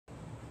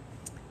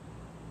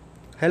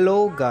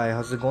Hello guys,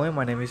 how's it going?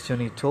 My name is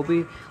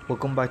Jonytobi.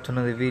 Welcome back to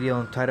another video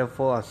on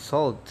Titanfall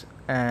Assault,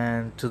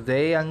 and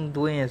today I'm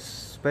doing a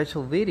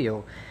special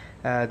video.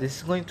 This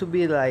is going to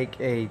be like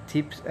a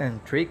tips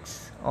and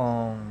tricks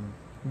on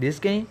this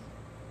game.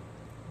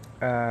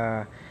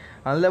 I'm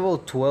level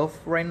 12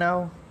 right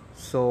now,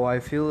 so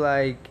I feel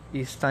like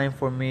it's time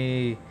for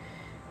me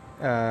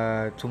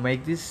to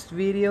make this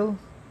video,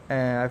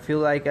 and I feel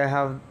like I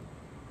have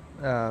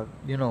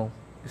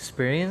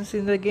experience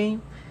in the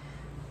game.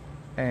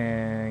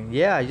 And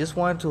yeah, I just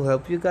want to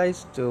help you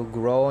guys to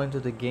grow into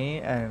the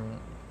game, and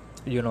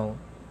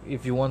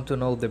if you want to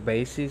know the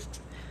basics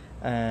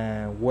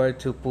and where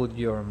to put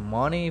your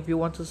money if you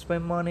want to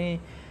spend money,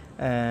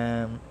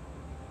 and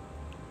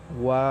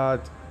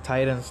what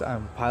titans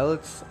and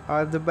pilots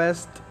are the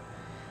best,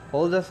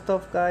 all that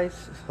stuff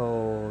guys.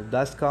 So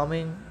that's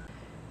coming,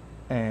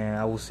 and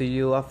I will see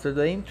you after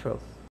the intro.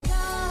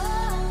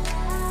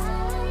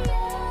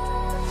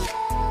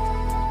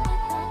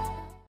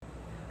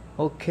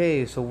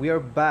 Okay, so we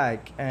are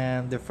back,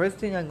 and the first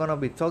thing I'm gonna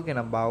be talking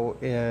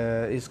about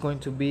is going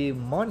to be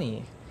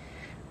money.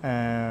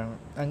 And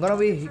I'm gonna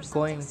be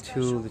going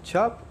to the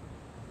shop.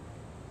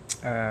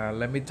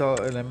 Let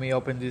me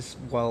open this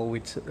while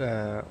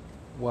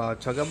I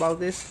talk about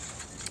this.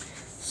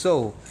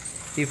 So,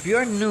 if you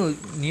are new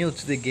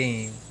to the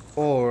game,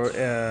 or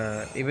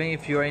even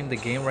if you are in the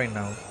game right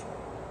now,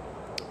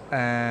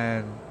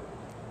 and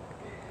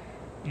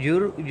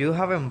you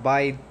haven't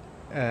buy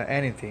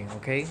anything,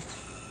 okay?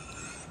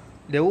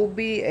 There will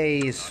be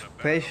a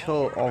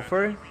special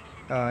offer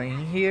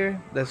in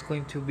here that's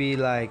going to be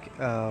like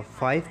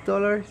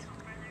 $5.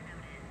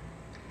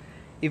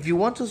 If you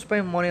want to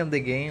spend money on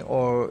the game,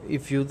 or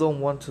if you don't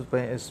want to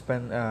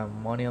spend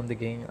money on the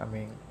game, I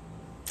mean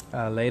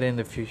later in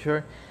the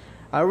future,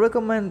 I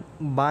recommend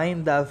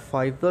buying that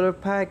 $5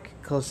 pack,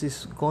 because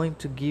it's going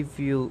to give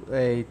you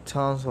a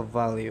tons of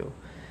value.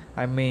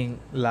 I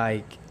mean,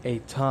 like a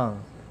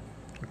ton.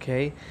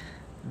 Okay,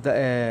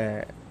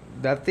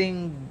 that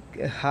thing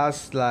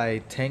has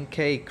like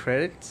 10k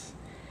credits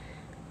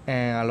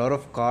and a lot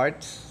of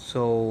cards,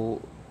 so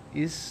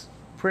it's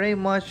pretty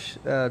much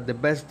the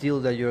best deal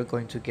that you're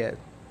going to get.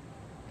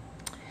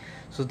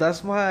 So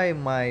that's why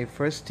my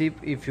first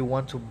tip, if you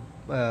want to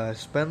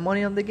spend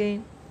money on the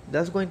game,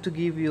 that's going to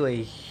give you a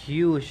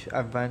huge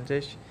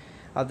advantage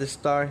at the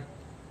start.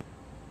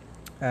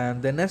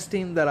 And the next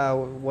thing that I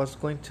was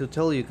going to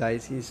tell you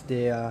guys is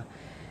the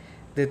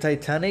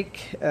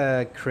Titanic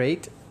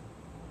crate.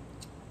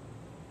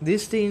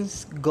 These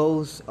things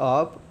goes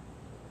up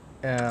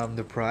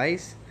the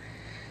price.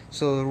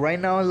 So right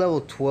now level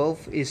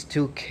 12 is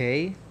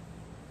 2k.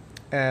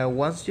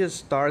 Once you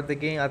start the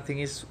game, I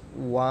think it's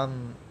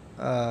 1k.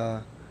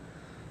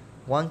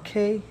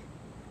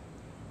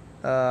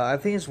 I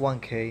think it's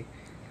 1k.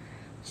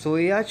 So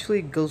it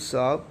actually goes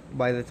up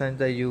by the time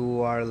that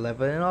you are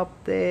leveling up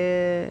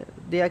the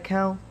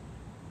account.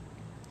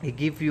 It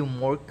gives you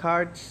more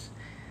cards,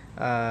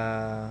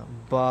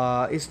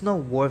 but it's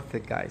not worth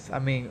it, guys. I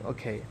mean,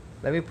 okay,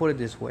 let me put it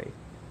this way.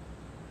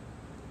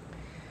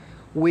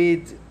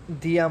 With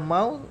the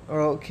amount,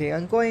 okay,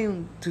 I'm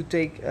going to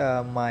take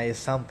my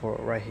example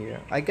right here.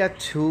 I got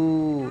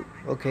two.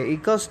 Okay,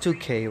 it costs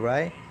 2k,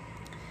 right?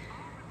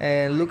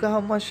 And look at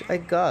how much I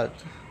got.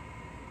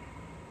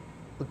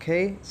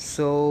 Okay,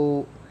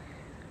 so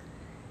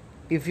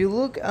if you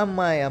look at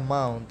my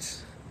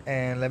amount,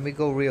 and let me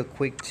go real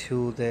quick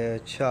to the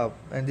shop,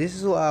 and this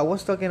is what I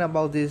was talking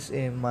about this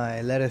in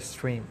my latest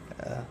stream,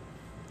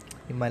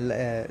 in my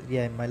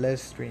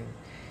latest stream.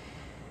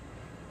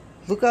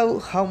 Look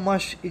at how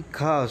much it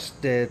costs,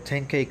 the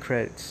 10k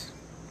credits,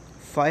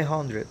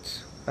 500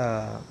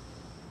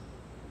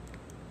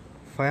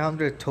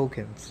 500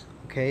 tokens.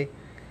 Okay,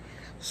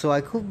 so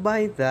I could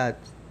buy that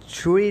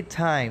 3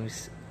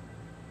 times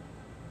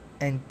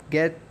and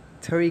get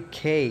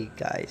 30k,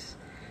 guys.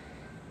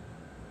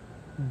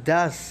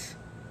 That's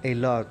a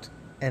lot,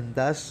 and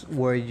that's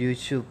where you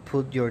should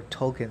put your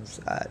tokens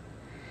at.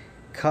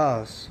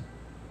 Cause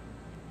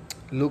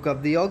look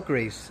at the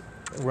upgrades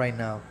right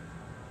now.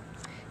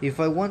 If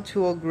I want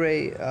to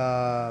upgrade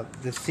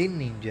the Sea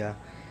Ninja,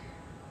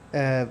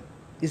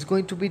 it's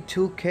going to be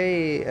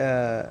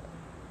 2k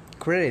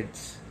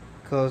credits,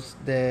 cause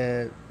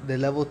the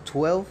level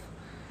 12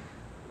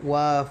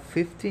 was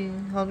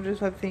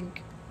 1500, I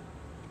think,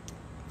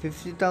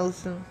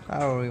 50,000. I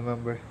don't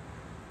remember.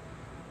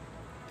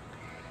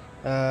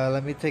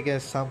 Let me take a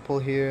sample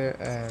here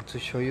to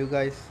show you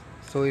guys.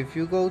 So if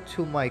you go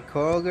to my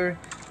Kroger,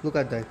 look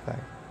at that guy.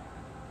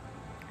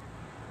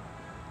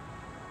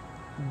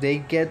 They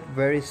get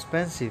very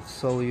expensive,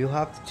 so you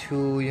have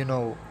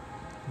to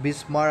be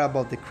smart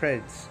about the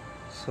credits.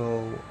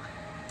 So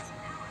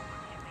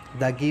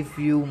that gives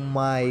you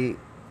my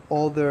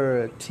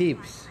other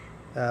tips,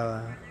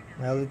 my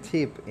other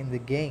tip in the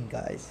game,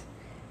 guys.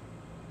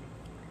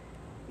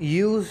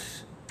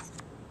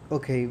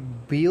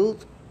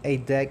 Build a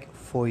deck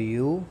for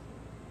you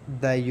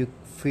that you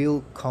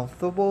feel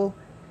comfortable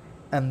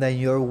and that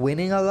you're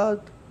winning a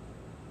lot,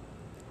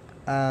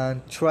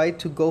 and try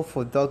to go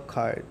for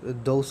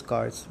those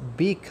cards,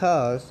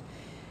 because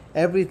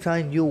every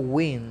time you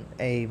win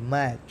a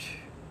match,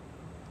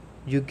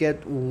 you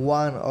get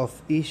one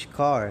of each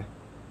card.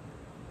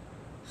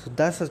 So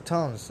that's a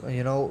tons.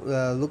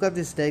 Look at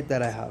this deck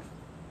that I have.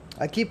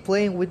 I keep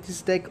playing with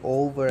this deck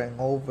over and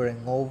over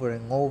and over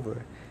and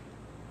over,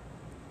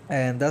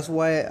 and that's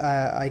why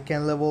I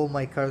can level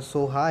my cards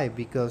so high,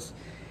 because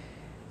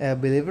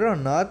believe it or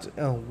not,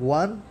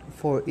 one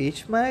for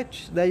each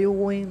match that you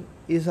win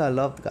is a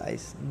lot,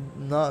 guys.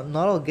 Not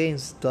all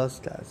games does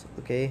that.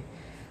 Okay,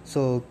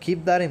 so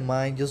keep that in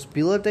mind. Just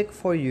build a deck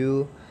for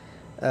you,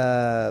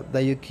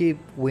 that you keep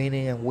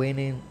winning and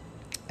winning,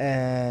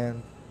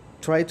 and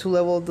try to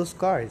level those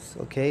cards.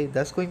 Okay,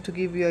 that's going to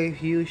give you a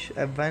huge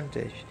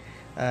advantage,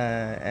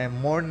 and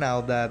more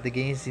now that the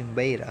game is in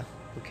beta.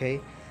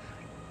 Okay,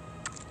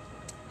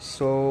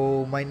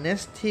 so my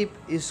next tip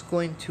is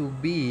going to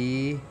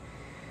be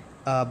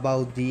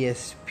about the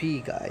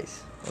SP,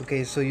 guys.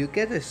 Okay, so you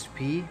get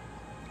SP,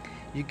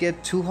 you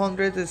get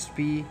 200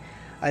 SP.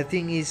 I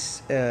think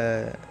it's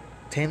 10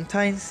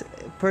 times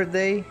per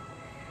day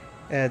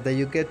that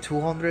you get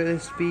 200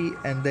 SP,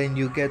 and then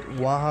you get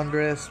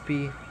 100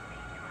 SP.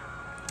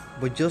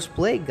 But just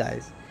play,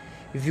 guys.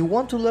 If you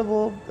want to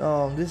level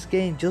up this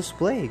game, just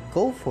play,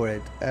 go for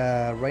it.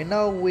 Right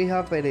now we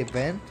have an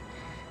event.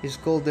 It's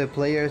called the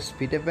player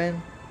speed event,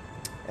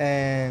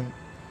 and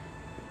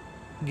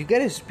you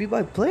get SP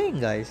by playing,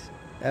 guys.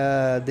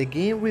 The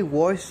game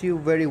rewards you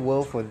very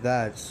well for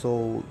that,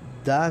 so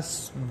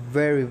that's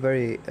very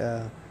very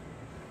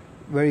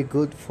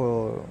good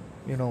for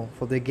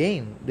for the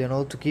game,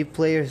 to keep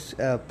players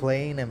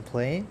playing and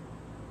playing.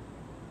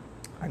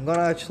 I'm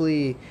gonna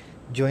actually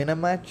join a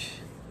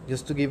match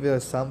just to give you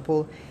a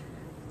sample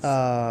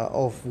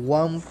of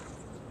one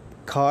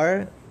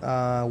car,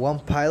 one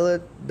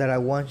pilot that I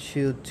want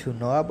you to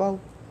know about.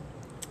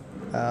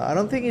 I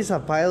don't think it's a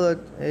pilot.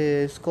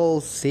 It's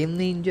called Sim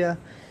Ninja.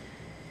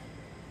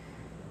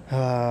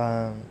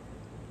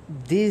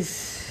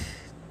 This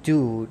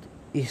dude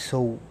is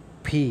so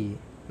OP.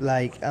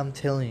 Like, I'm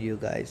telling you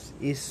guys,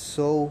 it's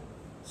so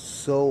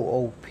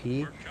OP.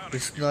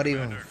 It's not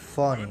even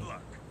funny.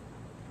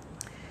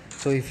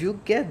 So if you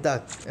get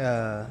that,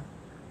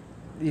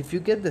 if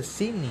you get the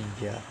Sim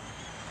Ninja,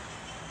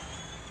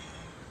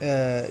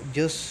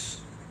 just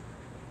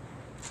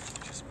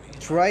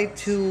try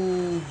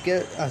to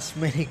get as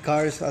many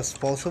cars as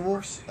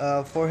possible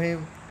for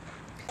him,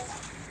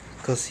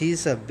 because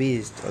he's a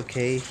beast.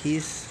 Okay,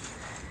 he's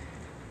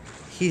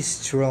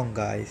strong,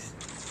 guys.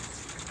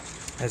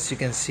 As you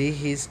can see,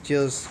 he's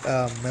just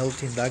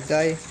melting that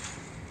guy.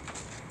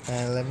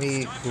 And let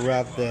me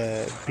grab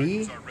the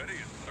B.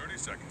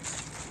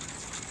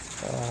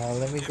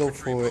 Let me go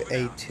for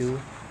A2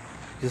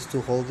 just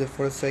to hold it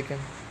for a second.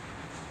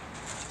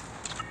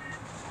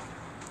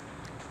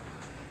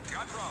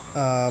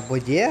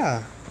 But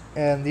yeah,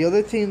 and the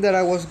other thing that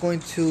I was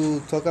going to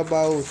talk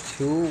about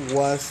too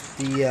was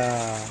the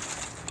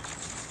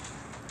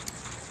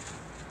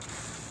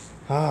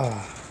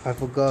I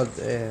forgot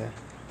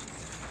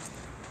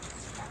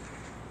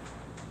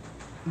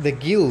the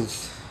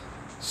guilds.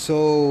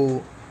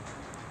 So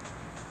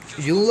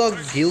you unlock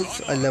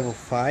guilds at level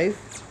 5,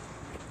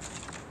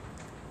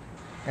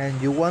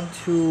 and you want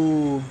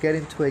to get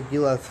into a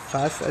guild as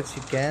fast as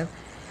you can,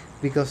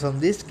 because on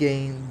this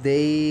game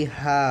they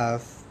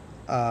have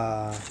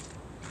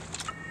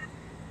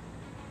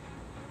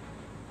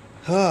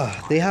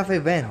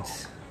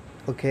events,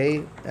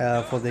 okay,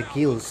 for the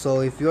guild. So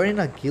if you're in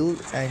a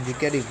guild and you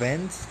get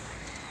events,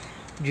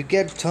 you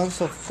get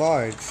tons of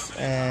cards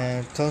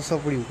and tons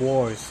of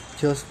rewards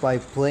just by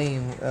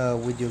playing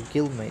with your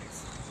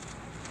guildmates.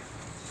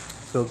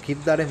 So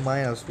keep that in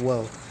mind as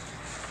well.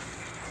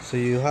 So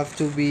you have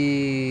to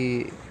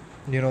be,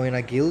 in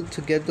a guild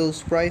to get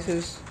those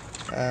prizes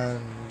and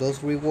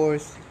those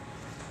rewards.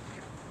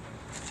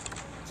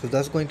 So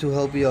that's going to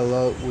help you a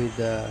lot with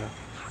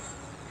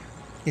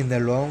in the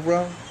long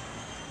run.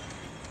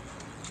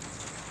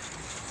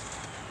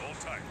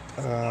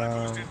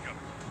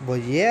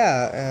 But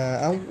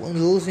yeah, I'm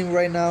losing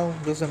right now.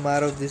 Doesn't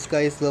matter. This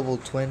guy is level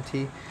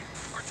 20,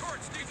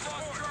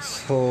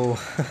 so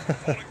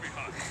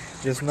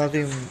there's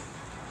nothing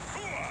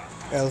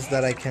else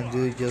that I can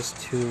do just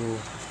to,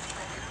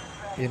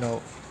 to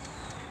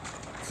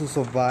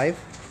survive.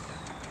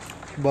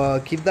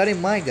 But keep that in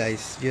mind,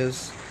 guys.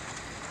 Just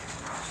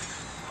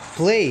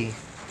play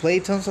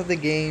tons of the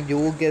game. You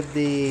will get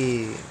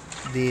the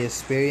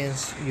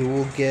experience. You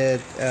will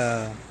get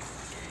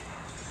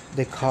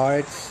the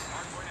cards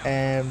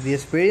and the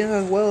experience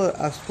as well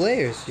as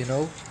players,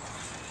 because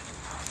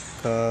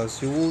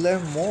you will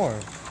learn more.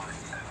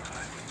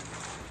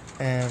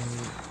 And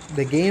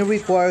the game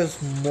requires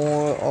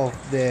more of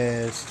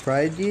the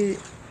strategy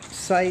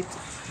side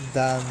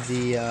than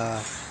the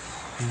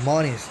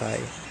money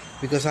side,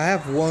 because I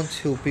have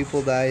 1-2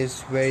 people that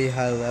is very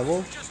high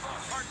level,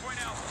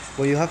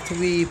 but you have to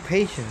be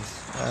patient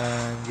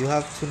and you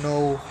have to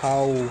know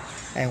how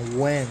and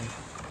when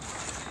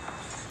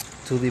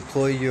to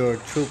deploy your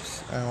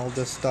troops and all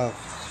the stuff.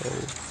 So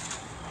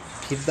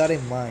keep that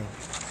in mind.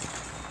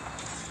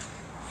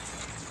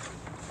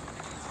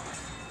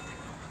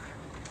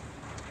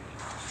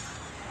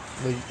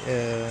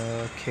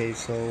 Okay,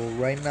 so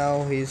right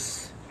now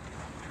he's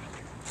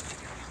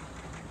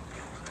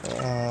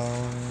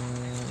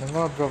I'm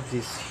gonna drop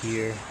this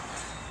here,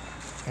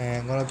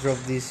 and I'm gonna drop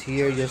this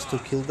here just to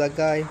kill that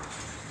guy,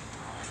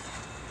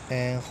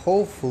 and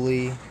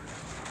hopefully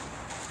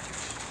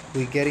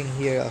we get in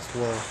here as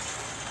well.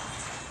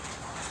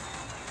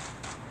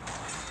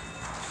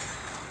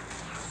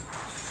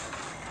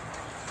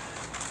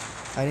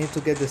 I need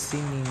to get the Sea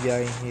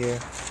Ninja in here.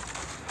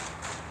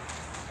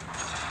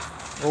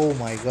 Oh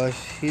my gosh,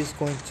 he's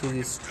going to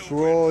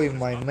destroy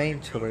my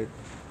main turret.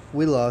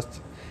 We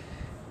lost.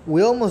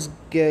 We almost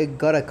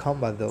got a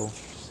combat though,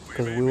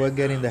 because we were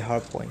getting the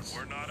hard points.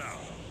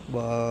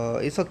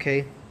 But it's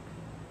okay.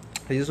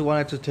 I just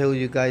wanted to tell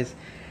you guys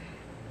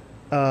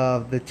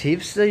the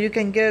tips that you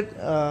can get,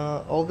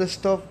 all the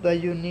stuff that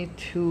you need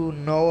to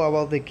know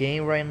about the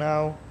game right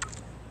now.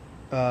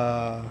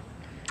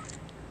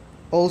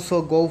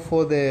 Also go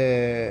for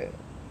the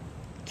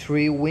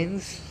 3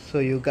 wins, so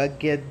you got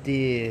get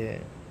the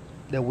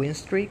win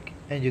streak,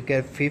 and you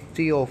get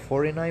 50 or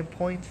 49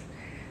 points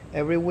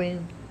every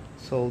win,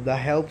 so that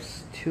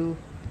helps too.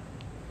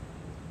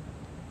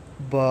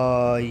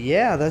 But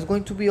yeah, that's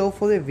going to be all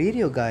for the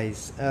video,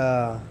 guys.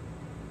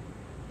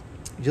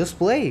 Just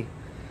play.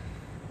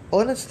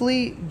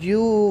 Honestly, the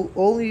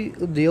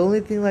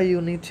only thing that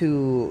you need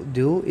to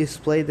do is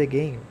play the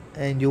game,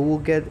 and you will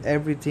get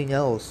everything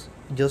else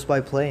just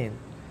by playing.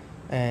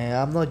 And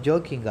I'm not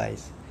joking,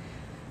 guys.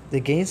 The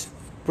game's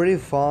pretty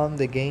fun.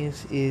 The game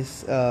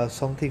is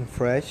something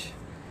fresh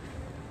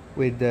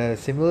with the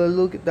similar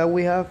look that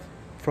we have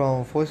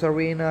from Force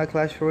Arena,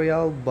 Clash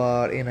Royale,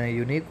 but in a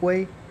unique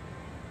way.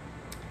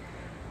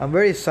 I'm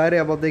very excited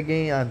about the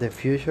game and the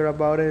future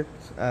about it.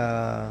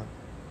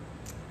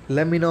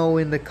 Let me know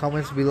in the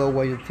comments below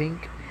what you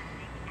think.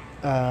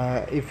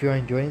 If you're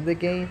enjoying the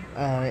game,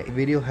 the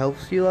video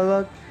helps you a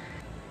lot.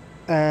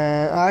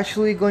 I'm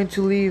actually going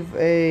to leave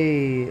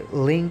a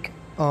link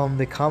on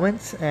the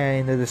comments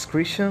and in the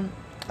description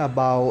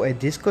about a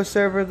Discord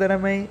server that I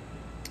made.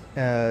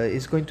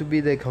 It's going to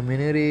be the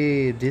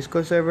community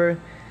Discord server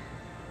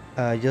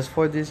just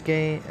for this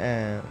game,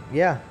 and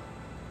yeah,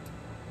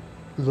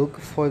 look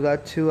for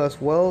that too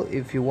as well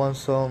if you want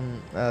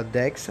some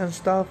decks and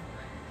stuff.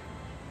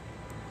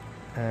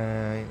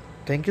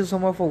 Thank you so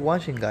much for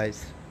watching,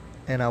 guys,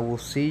 and I will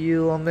see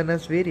you on the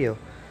next video.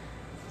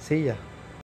 See ya.